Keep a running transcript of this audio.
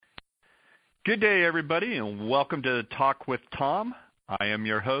Good day, everybody, and welcome to Talk with Tom. I am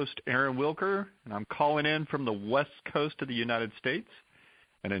your host, Aaron Wilker, and I'm calling in from the west coast of the United States.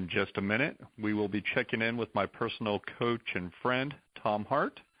 And in just a minute, we will be checking in with my personal coach and friend, Tom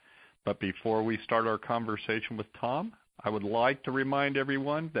Hart. But before we start our conversation with Tom, I would like to remind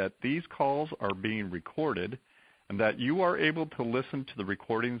everyone that these calls are being recorded and that you are able to listen to the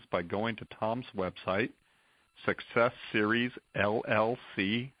recordings by going to Tom's website,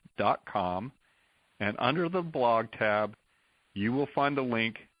 successseriesllc.com, and under the blog tab, you will find a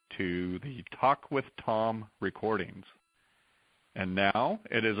link to the Talk with Tom recordings. And now,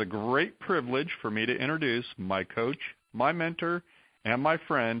 it is a great privilege for me to introduce my coach, my mentor, and my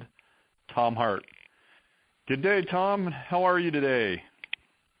friend, Tom Hart. Good day, Tom. How are you today?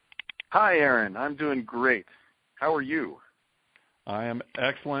 Hi, Aaron. I'm doing great. How are you? I am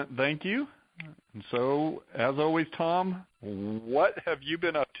excellent, thank you. And so, as always, Tom, what have you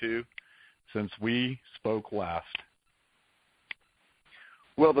been up to since we spoke last?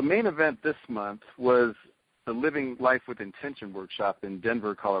 Well, the main event this month was the Living Life with Intention workshop in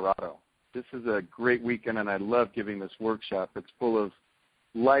Denver, Colorado. This is a great weekend, and I love giving this workshop. It's full of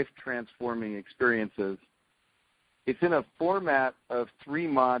life-transforming experiences. It's in a format of 3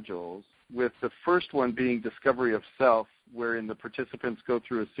 modules, with the first one being Discovery of Self, wherein the participants go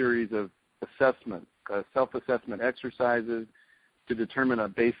through a series of self-assessment exercises to determine a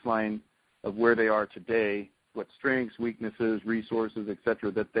baseline of where they are today, what strengths, weaknesses, resources, etc.,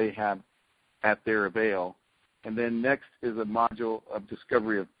 that they have at their avail. And then next is a module of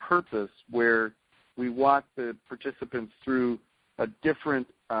Discovery of Purpose, where we walk the participants through a different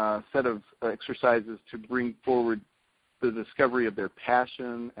set of exercises to bring forward the discovery of their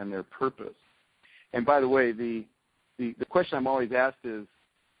passion and their purpose. And by the way, the question I'm always asked is,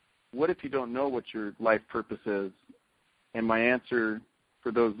 what if you don't know what your life purpose is? And my answer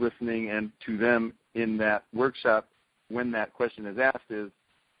for those listening and to them in that workshop when that question is asked is,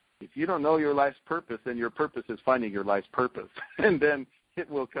 if you don't know your life's purpose, then your purpose is finding your life's purpose. And then it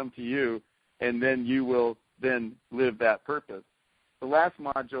will come to you, and then you will then live that purpose. The last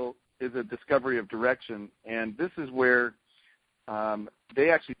module is a Discovery of Direction, and this is where they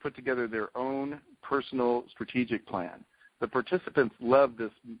actually put together their own personal strategic plan. The participants love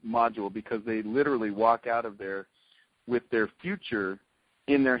this module because they literally walk out of there with their future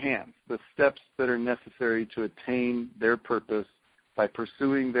in their hands, the steps that are necessary to attain their purpose by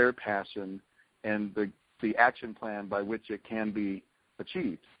pursuing their passion and the action plan by which it can be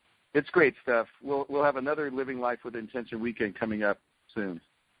achieved. It's great stuff. We'll have another Living Life with Intention weekend coming up soon.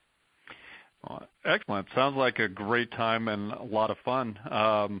 Excellent. Sounds like a great time and a lot of fun.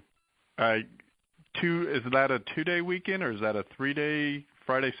 Is that a 2-day weekend, or is that a 3-day,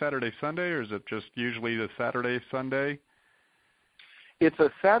 Friday, Saturday, Sunday, or is it just usually the Saturday, Sunday? It's a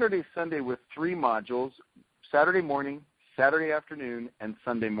Saturday, Sunday with 3 modules, Saturday morning, Saturday afternoon, and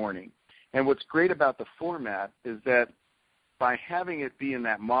Sunday morning. And what's great about the format is that by having it be in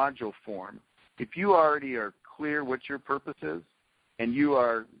that module form, if you already are clear what your purpose is and you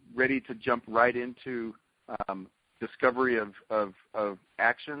are ready to jump right into discovery of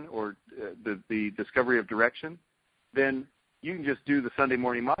action or the discovery of direction, then you can just do the Sunday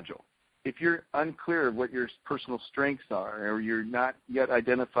morning module. If you're unclear of what your personal strengths are, or you're not yet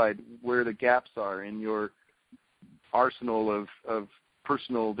identified where the gaps are in your arsenal of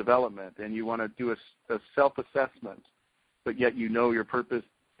personal development, and you want to do a self-assessment, but yet you know your purpose,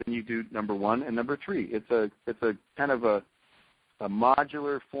 then you do number 1 and number 3. It's a kind of a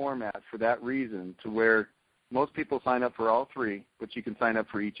modular format for that reason, to where most people sign up for all 3, but you can sign up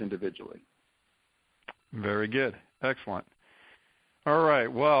for each individually. Very good. Excellent. All right.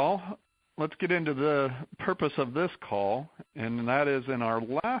 Well, let's get into the purpose of this call, and that is, in our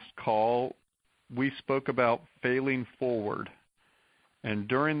last call, we spoke about failing forward. And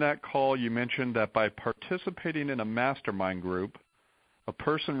during that call, you mentioned that by participating in a mastermind group, a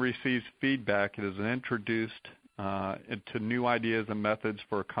person receives feedback and is introduced into new ideas and methods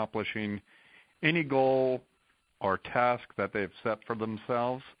for accomplishing any goal or task that they've set for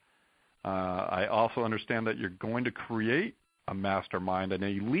themselves. I also understand that you're going to create a mastermind, an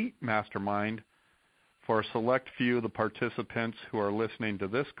elite mastermind, for a select few of the participants who are listening to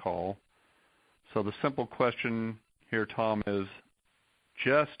this call. So the simple question here, Tom, is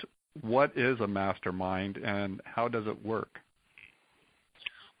just what is a mastermind and how does it work?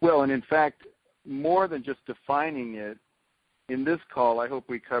 Well, and in fact, more than just defining it, in this call, I hope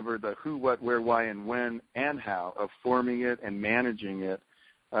we cover the who, what, where, why, and when, and how of forming it and managing it.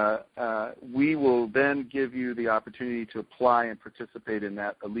 We will then give you the opportunity to apply and participate in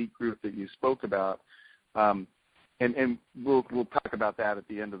that elite group that you spoke about, and we'll talk about that at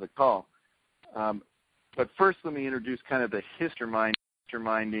the end of the call. But first, let me introduce kind of the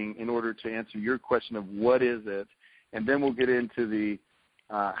masterminding in order to answer your question of what is it, and then we'll get into the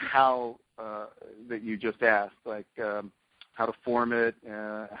how that you just asked, like how to form it,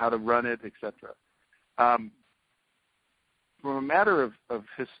 how to run it, etc. From a matter of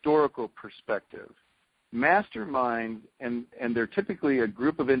historical perspective, masterminds, and they're typically a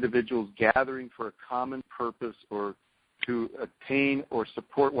group of individuals gathering for a common purpose or to attain or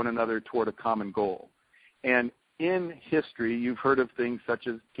support one another toward a common goal. And in history, you've heard of things such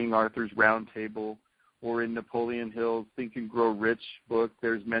as King Arthur's Round Table, or in Napoleon Hill's Think and Grow Rich book,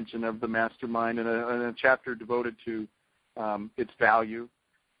 there's mention of the mastermind and a chapter devoted to its value.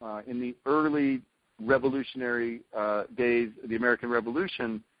 In the early revolutionary days, the American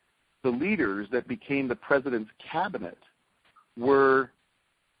Revolution, the leaders that became the president's cabinet were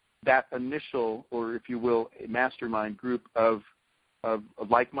that initial, or if you will, a mastermind group of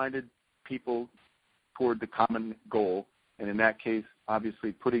like-minded people toward the common goal, and in that case,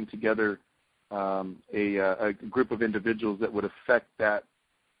 obviously putting together a group of individuals that would affect that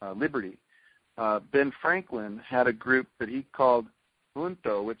liberty. Ben Franklin had a group that he called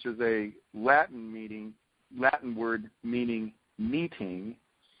Junto, which is a Latin word meaning meeting,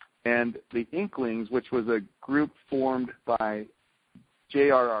 and the Inklings, which was a group formed by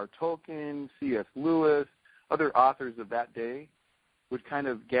J.R.R. Tolkien, C.S. Lewis, other authors of that day, would kind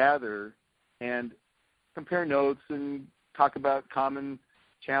of gather and compare notes and talk about common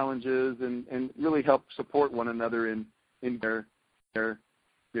challenges and really help support one another in their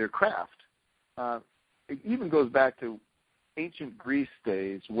craft. It even goes back to ancient Greece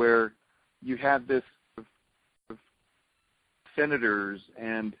days where you had this of senators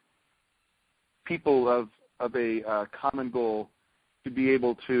and people of a common goal to be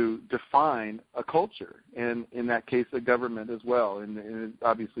able to define a culture, and in that case a government as well, and it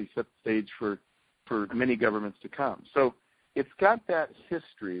obviously set the stage for many governments to come. So it's got that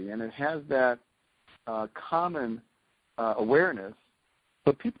history and it has that common awareness,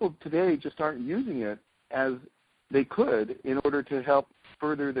 but people today just aren't using it as they could in order to help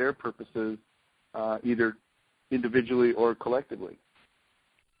further their purposes, either individually or collectively.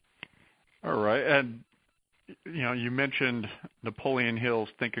 All right, and you mentioned Napoleon Hill's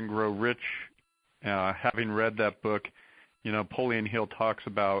Think and Grow Rich. Having read that book, Napoleon Hill talks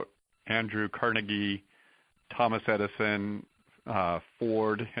about Andrew Carnegie, Thomas Edison,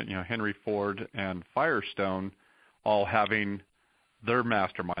 Ford, Henry Ford, and Firestone, all having their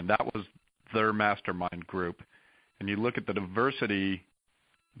mastermind. That was their mastermind group. And you look at the diversity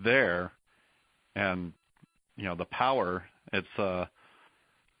there, and the power. It's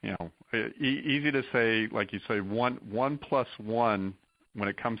easy to say, like you say, one plus one when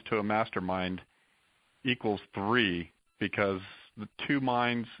it comes to a mastermind equals 3, because the 2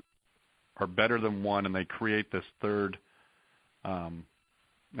 minds are better than one, and they create this third.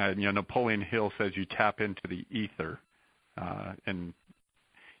 Napoleon Hill says you tap into the ether, and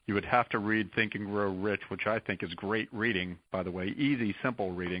you would have to read Think and Grow Rich, which I think is great reading, by the way, easy,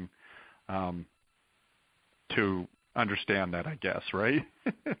 simple reading, to understand that, I guess, right?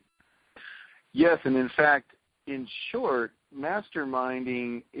 Yes, and in fact, in short,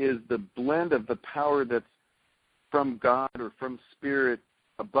 masterminding is the blend of the power that's from God or from Spirit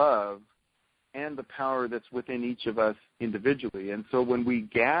above and the power that's within each of us individually. And so when we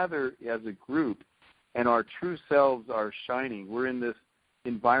gather as a group and our true selves are shining, we're in this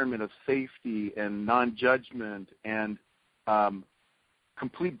environment of safety and non-judgment and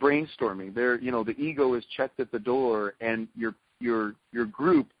complete brainstorming. There, the ego is checked at the door, and your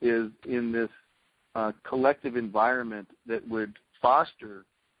group is in this collective environment that would foster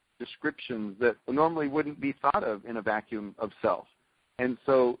descriptions that normally wouldn't be thought of in a vacuum of self. And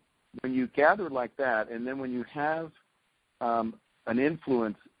so when you gather like that, and then when you have an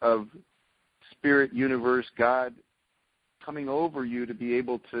influence of Spirit, universe, God coming over you to be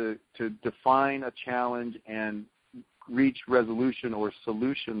able to define a challenge and reach resolution or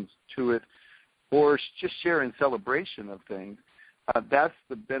solutions to it, or just share in celebration of things, that's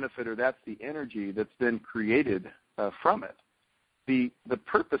the benefit, or that's the energy that's then created from it. The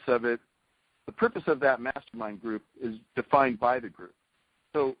purpose of it, the purpose of that mastermind group is defined by the group.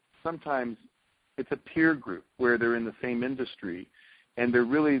 So sometimes it's a peer group where they're in the same industry, and they're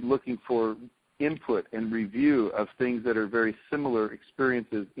really looking for input and review of things that are very similar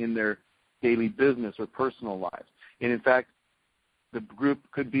experiences in their daily business or personal lives. And in fact, the group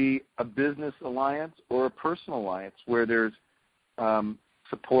could be a business alliance or a personal alliance where there's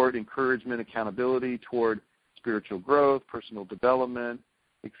support, encouragement, accountability toward spiritual growth, personal development,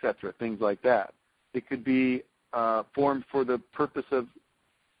 etc., things like that. It could be formed for the purpose of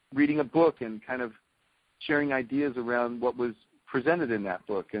reading a book and kind of sharing ideas around what was presented in that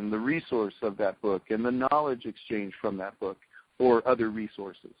book and the resource of that book and the knowledge exchange from that book or other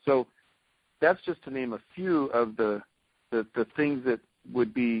resources. So that's just to name a few of the things that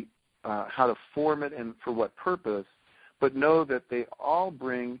would be how to form it and for what purpose, but know that they all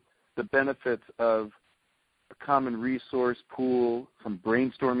bring the benefits of a common resource pool, some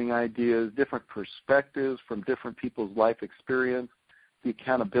brainstorming ideas, different perspectives from different people's life experience, the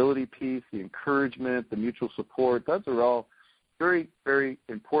accountability piece, the encouragement, the mutual support. Those are all very, very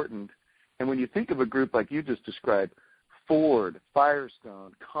important. And when you think of a group like you just described, Ford,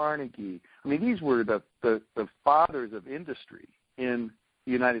 Firestone, Carnegie, I mean, these were the fathers of industry in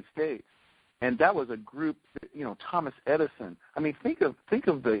the United States. And that was a group, you know, Thomas Edison. I mean, think of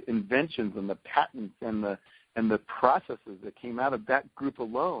the inventions and the patents and the processes that came out of that group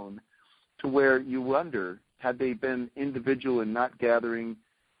alone, to where you wonder, had they been individual and not gathering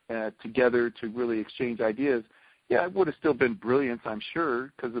together to really exchange ideas, yeah, it would have still been brilliance, I'm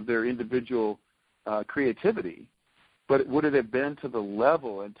sure, because of their individual creativity. But would it have been to the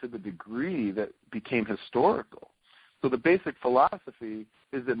level and to the degree that became historical? So the basic philosophy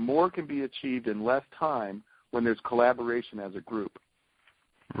is that more can be achieved in less time when there's collaboration as a group.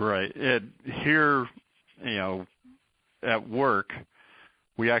 Right. Here, you know, at work,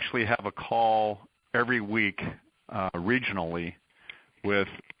 we actually have a call every week regionally with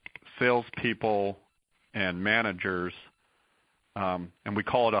salespeople and managers, and we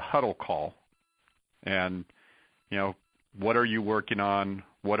call it a huddle call. And, you know, what are you working on?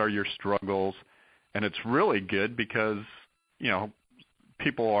 What are your struggles? And it's really good because, you know,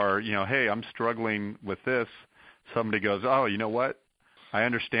 people are, you know, hey, I'm struggling with this. Somebody goes, oh, you know what? I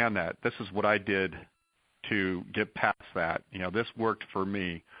understand that. This is what I did to get past that. You know, this worked for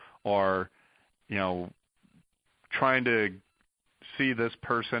me. Or, you know, trying to see this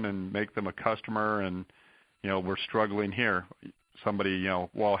person and make them a customer, and, you know, we're struggling here. Somebody, you know,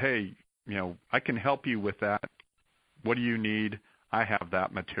 well, hey, you know, I can help you with that. What do you need? I have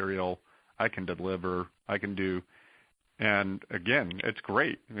that material. I can deliver. I can do. And again, it's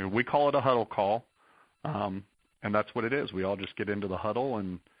great. I mean, we call it a huddle call, and that's what it is. We all just get into the huddle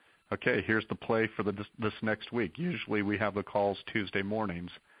and, okay, here's the play for this next week. Usually we have the calls Tuesday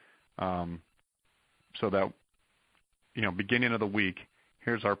mornings, so that, you know, beginning of the week,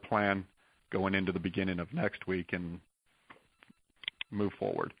 here's our plan going into the beginning of next week and move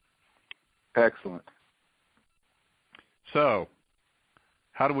forward. Excellent. So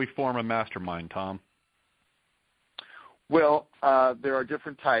how do we form a mastermind, Tom? Well, there are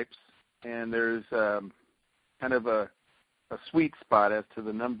different types, and there's kind of a sweet spot as to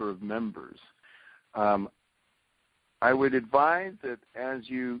the number of members. I would advise that as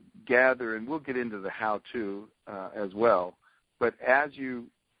you gather, and we'll get into the how-to as well, but as you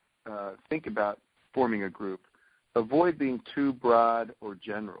think about forming a group, avoid being too broad or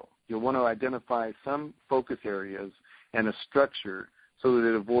general. You'll want to identify some focus areas and a structure so that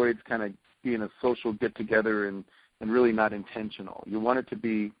it avoids kind of being a social get-together and really not intentional. You want it to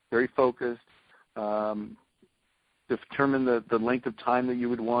be very focused, determine the length of time that you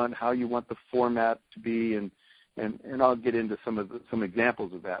would want, how you want the format to be, and I'll get into some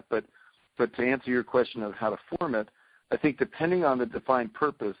examples of that. But to answer your question of how to form it, I think depending on the defined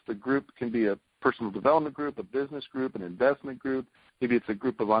purpose, the group can be a personal development group, a business group, an investment group. Maybe it's a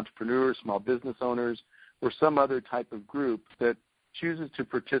group of entrepreneurs, small business owners, or some other type of group that chooses to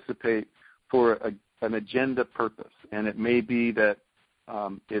participate for an agenda purpose. And it may be that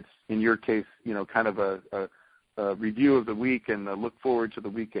it's, in your case, you know, kind of a review of the week and a look forward to the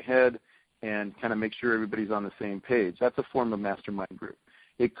week ahead and kind of make sure everybody's on the same page. That's a form of mastermind group.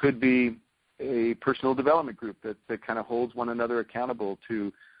 It could be a personal development group that kind of holds one another accountable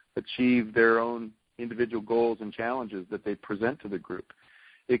to achieve their own individual goals and challenges that they present to the group.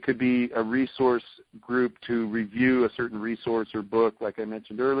 It could be a resource group to review a certain resource or book, like I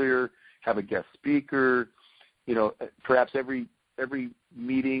mentioned earlier, have a guest speaker. You know, perhaps every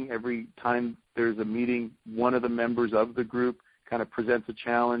meeting, every time there's a meeting, one of the members of the group kind of presents a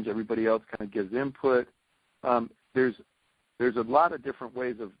challenge. Everybody else kind of gives input. There's a lot of different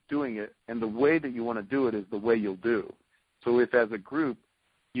ways of doing it, and the way that you want to do it is the way you'll do. So if as a group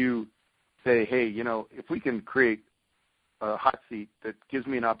you say, hey, you know, if we can create a hot seat that gives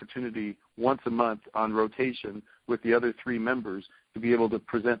me an opportunity once a month on rotation with the other three members to be able to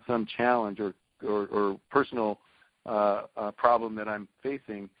present some challenge or personal problem that I'm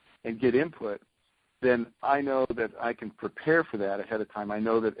facing and get input, then I know that I can prepare for that ahead of time. I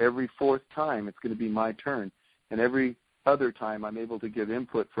know that every fourth time it's going to be my turn, and every other time I'm able to give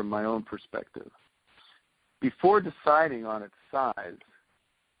input from my own perspective. Before deciding on its size,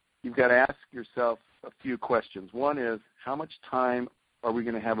 you've got to ask yourself a few questions. One is, how much time are we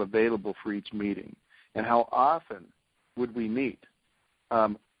going to have available for each meeting? And how often would we meet?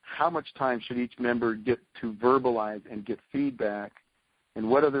 How much time should each member get to verbalize and get feedback? And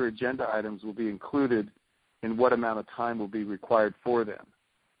what other agenda items will be included and what amount of time will be required for them?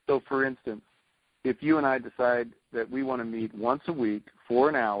 So, for instance, if you and I decide that we want to meet once a week for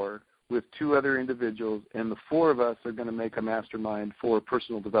an hour with 2 other individuals, and the 4 of us are going to make a mastermind for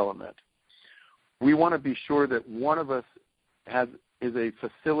personal development, we want to be sure that one of us is a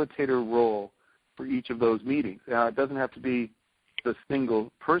facilitator role for each of those meetings. Now, it doesn't have to be the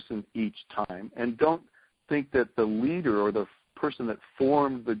single person each time, and don't think that the leader or the person that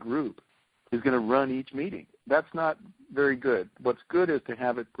formed the group is going to run each meeting. That's not very good. What's good is to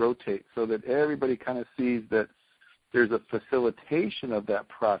have it rotate so that everybody kind of sees that there's a facilitation of that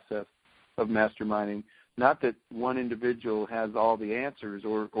process of masterminding, not that one individual has all the answers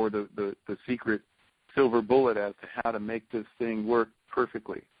or the secret silver bullet as to how to make this thing work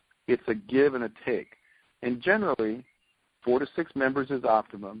perfectly. It's a give and a take. And generally, 4 to 6 members is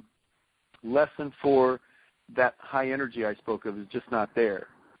optimum. Less than 4, that high energy I spoke of is just not there.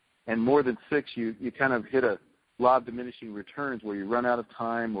 And more than 6, you kind of hit a law of diminishing returns where you run out of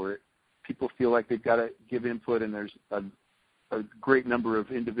time, where people feel like they've got to give input, and there's a great number of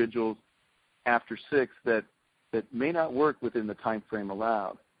individuals after 6 that may not work within the time frame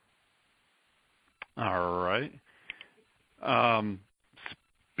allowed. All right.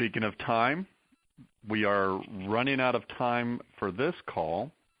 Speaking of time, we are running out of time for this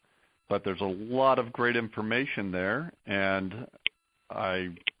call, but there's a lot of great information there, and I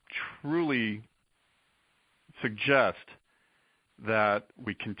truly suggest that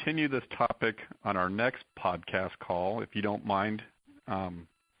we continue this topic on our next podcast call, if you don't mind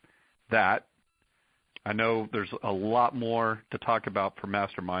that. I know there's a lot more to talk about for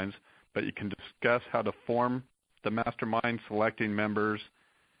masterminds, but you can discuss how to form the mastermind, selecting members,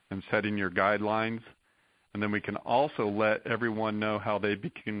 and setting your guidelines. And then we can also let everyone know how they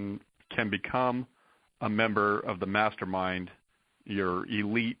can become a member of the mastermind, your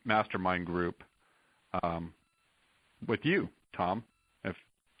elite mastermind group, with you, Tom, if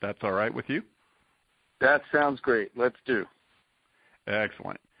that's all right with you. That sounds great. Let's do.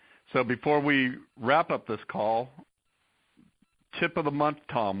 Excellent. So before we wrap up this call, tip of the month,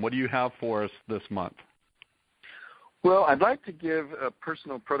 Tom, what do you have for us this month? Well, I'd like to give a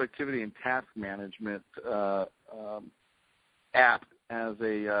personal productivity and task management app as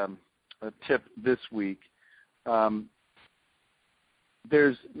a tip this week.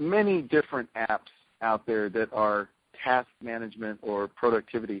 There's many different apps out there that are task management or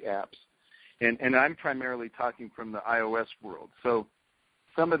productivity apps, and I'm primarily talking from the iOS world. So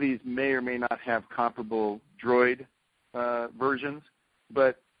some of these may or may not have comparable Droid versions,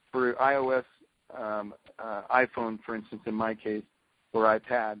 but for iOS, iPhone, for instance, in my case, or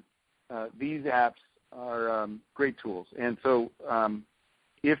iPad, these apps are great tools. And so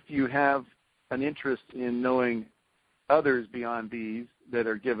if you have an interest in knowing others beyond these that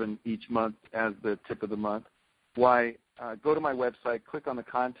are given each month as the tip of the month, why, go to my website, click on the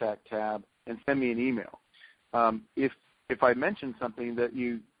Contact tab, and send me an email. If I mention something that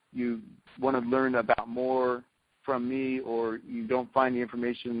you want to learn about more from me, or you don't find the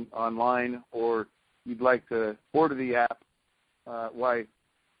information online, or you'd like to order the app, why,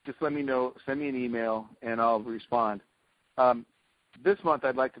 just let me know, send me an email, and I'll respond. This month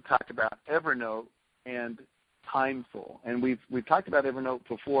I'd like to talk about Evernote and Timeful. And we've talked about Evernote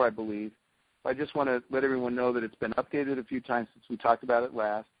before, I believe. I just want to let everyone know that it's been updated a few times since we talked about it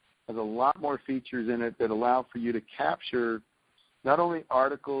last. There's a lot more features in it that allow for you to capture not only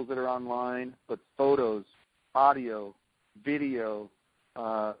articles that are online, but photos, audio, video,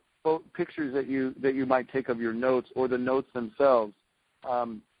 pictures that you might take of your notes or the notes themselves.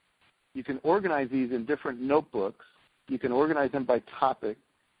 You can organize these in different notebooks. You can organize them by topic.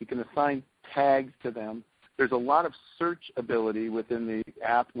 You can assign tags to them. There's a lot of search ability within the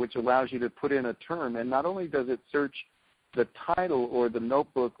app, which allows you to put in a term. And not only does it search the title or the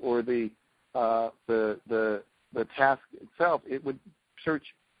notebook or the task itself, it would search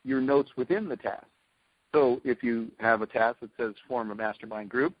your notes within the task. So if you have a task that says form a mastermind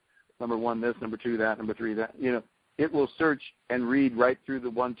group, number 1 this, number 2 that, number 3 that, it will search and read right through the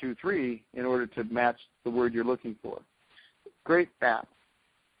 1, 2, 3 in order to match the word you're looking for. Great app.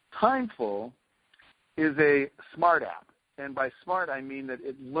 Timeful is a smart app, and by smart I mean that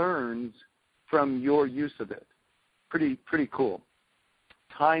it learns from your use of it. Pretty cool.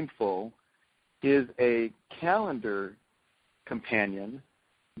 Timeful is a calendar companion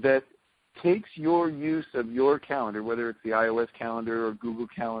that takes your use of your calendar, whether it's the iOS calendar or Google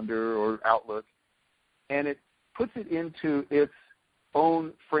Calendar or Outlook, and it puts it into its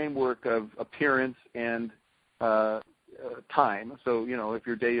own framework of appearance and time. So, if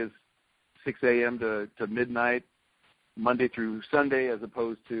your day is 6 a.m. to midnight, Monday through Sunday, as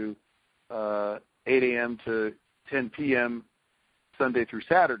opposed to 8 a.m. to 10 p.m. Sunday through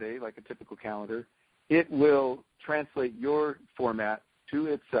Saturday, like a typical calendar, it will translate your format to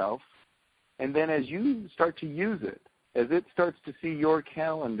itself. And then as you start to use it, as it starts to see your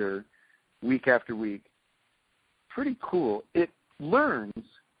calendar week after week, pretty cool, it learns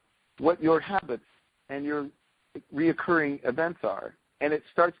what your habits and your reoccurring events are, and it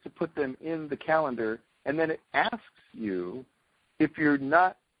starts to put them in the calendar, and then it asks you if you're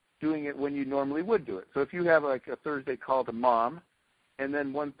not doing it when you normally would do it. So if you have like a Thursday call to mom, and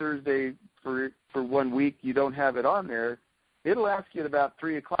then one Thursday for 1 week you don't have it on there, it'll ask you at about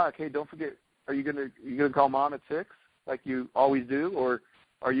 3 o'clock, hey, don't forget, are you gonna call mom at 6 like you always do, or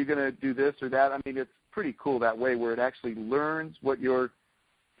are you gonna do this or that? I mean, it's pretty cool that way, where it actually learns what your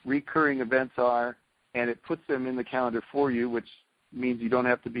recurring events are, and it puts them in the calendar for you, which means you don't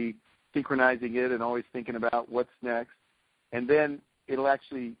have to be synchronizing it and always thinking about what's next. And then it'll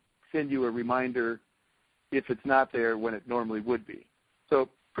actually send you a reminder if it's not there when it normally would be. So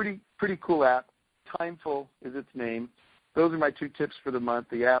pretty cool app. Timeful is its name. Those are my 2 tips for the month,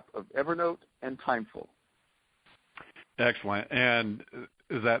 the app of Evernote and Timeful. Excellent. And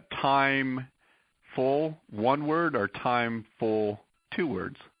is that Timeful one word or Timeful 2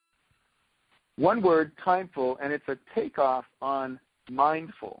 words? One word, Timeful, and it's a takeoff on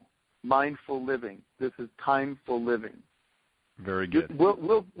mindful living. This is Timeful living. Very good.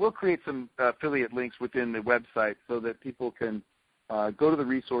 We'll create some affiliate links within the website so that people can go to the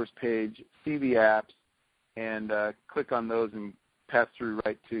resource page, see the apps, and click on those and pass through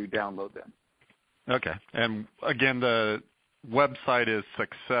right to download them. Okay. And again, the website is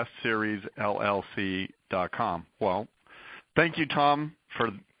successseriesllc.com. Well, thank you, Tom,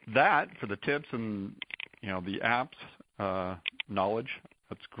 for the tips and the apps knowledge.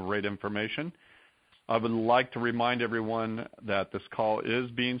 That's great information. I would like to remind everyone that this call is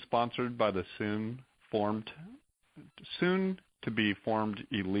being sponsored by the soon to be formed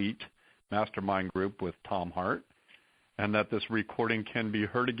Elite Mastermind Group with Tom Hart, and that this recording can be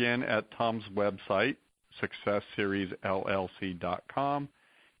heard again at Tom's website, successseriesllc.com.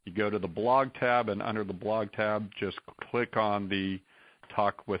 You go to the blog tab, and under the blog tab, just click on the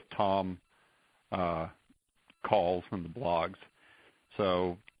Talk with Tom calls and the blogs.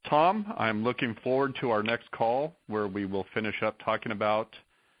 So, Tom, I'm looking forward to our next call where we will finish up talking about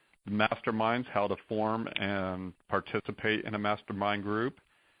masterminds, how to form and participate in a mastermind group,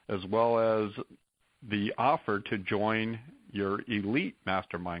 as well as the offer to join your elite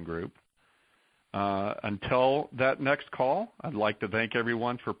mastermind group. Until that next call, I'd like to thank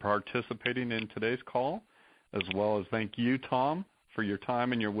everyone for participating in today's call, as well as thank you, Tom, for your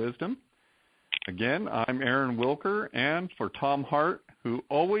time and your wisdom. Again, I'm Aaron Wilker, and for Tom Hart, who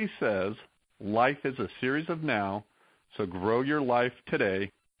always says, life is a series of now, so grow your life today.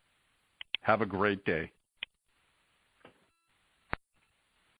 Have a great day.